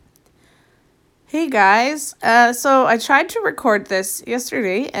Hey guys, so I tried to record this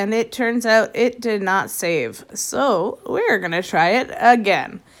yesterday and it turns out it did not save. So we're gonna try it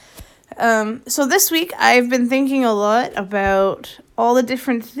again. So this week I've been thinking a lot about all the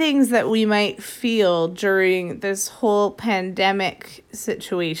different things that we might feel during this whole pandemic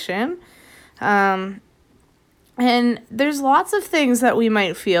situation. Um, and there's lots of things that we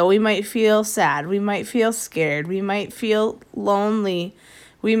might feel. We might feel sad. We might feel scared. We might feel lonely.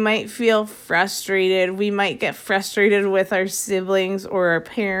 We might feel frustrated. We might get frustrated with our siblings or our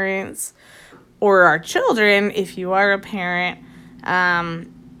parents or our children if you are a parent.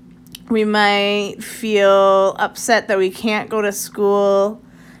 Um, we might feel upset that we can't go to school.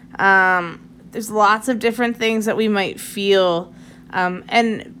 There's lots of different things that we might feel.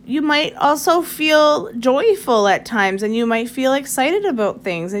 And you might also feel joyful at times, and you might feel excited about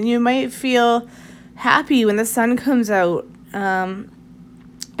things, and you might feel happy when the sun comes out.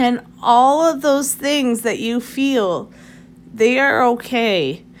 And all of those things that you feel, they are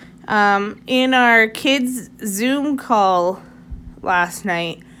okay. In our kids' Zoom call last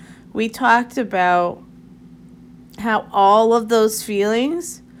night, we talked about how all of those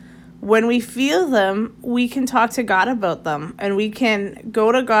feelings, when we feel them, we can talk to God about them. And we can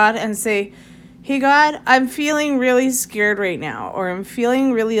go to God and say, hey, God, I'm feeling really scared right now, or I'm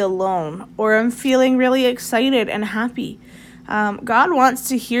feeling really alone, or I'm feeling really excited and happy. God wants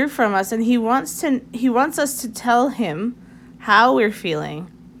to hear from us, and He wants us to tell Him how we're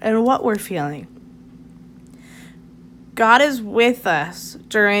feeling and what we're feeling. God is with us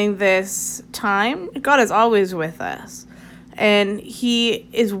during this time. God is always with us. And He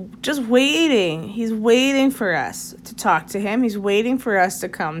is just waiting. He's waiting for us to talk to Him. He's waiting for us to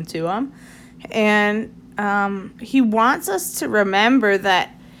come to Him. And He wants us to remember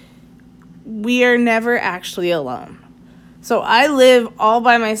that we are never actually alone. So I live all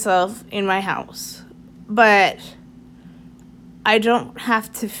by myself in my house, but I don't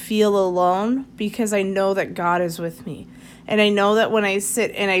have to feel alone because I know that God is with me. And I know that when I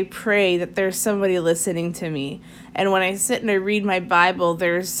sit and I pray that there's somebody listening to me. And when I sit and I read my Bible,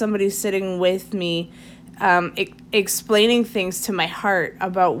 there's somebody sitting with me explaining things to my heart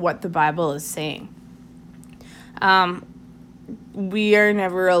about what the Bible is saying. We are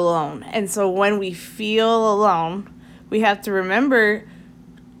never alone. And so when we feel alone, we have to remember,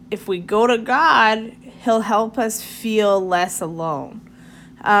 if we go to God, He'll help us feel less alone.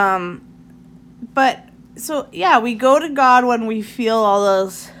 We go to God when we feel all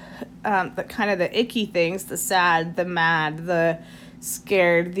those, the kind of the icky things, the sad, the mad, the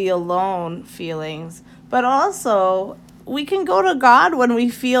scared, the alone feelings. But also, we can go to God when we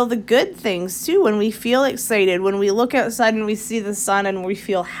feel the good things too, when we feel excited, when we look outside and we see the sun and we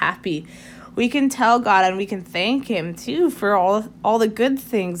feel happy. We can tell God and we can thank Him too for all the good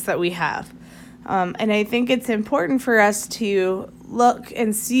things that we have. And I think it's important for us to look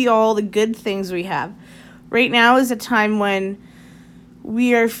and see all the good things we have. Right now is a time when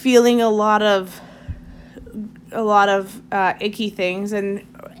we are feeling a lot of icky things,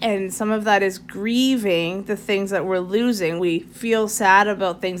 and some of that is grieving the things that we're losing. We feel sad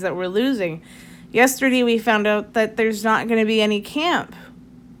about things that we're losing. Yesterday we found out that there's not going to be any camp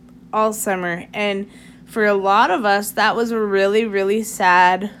all summer, and for a lot of us that was a really, really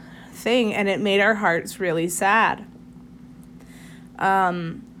sad thing, and it made our hearts really sad.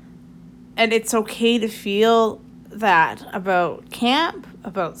 And it's okay to feel that about camp,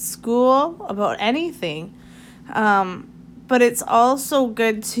 about school, about anything. But it's also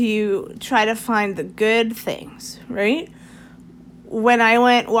good to try to find the good things, right? When I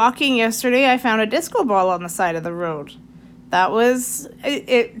went walking yesterday, I found a disco ball on the side of the road. That was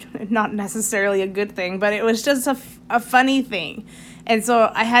it not necessarily a good thing, but it was just a funny thing. And so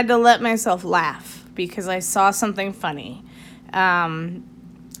I had to let myself laugh because I saw something funny.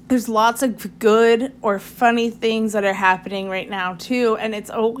 There's lots of good or funny things that are happening right now too, and it's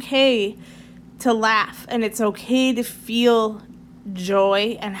okay to laugh, and it's okay to feel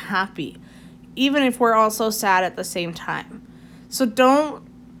joy and happy, even if we're also sad at the same time. So don't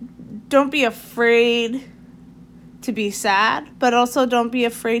be afraid to be sad, but also don't be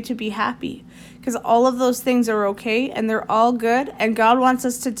afraid to be happy, because all of those things are okay and they're all good, and God wants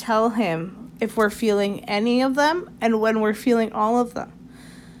us to tell Him if we're feeling any of them and when we're feeling all of them.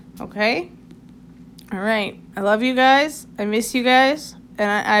 Okay? All right. I love you guys. I miss you guys. And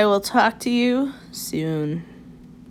I will talk to you soon.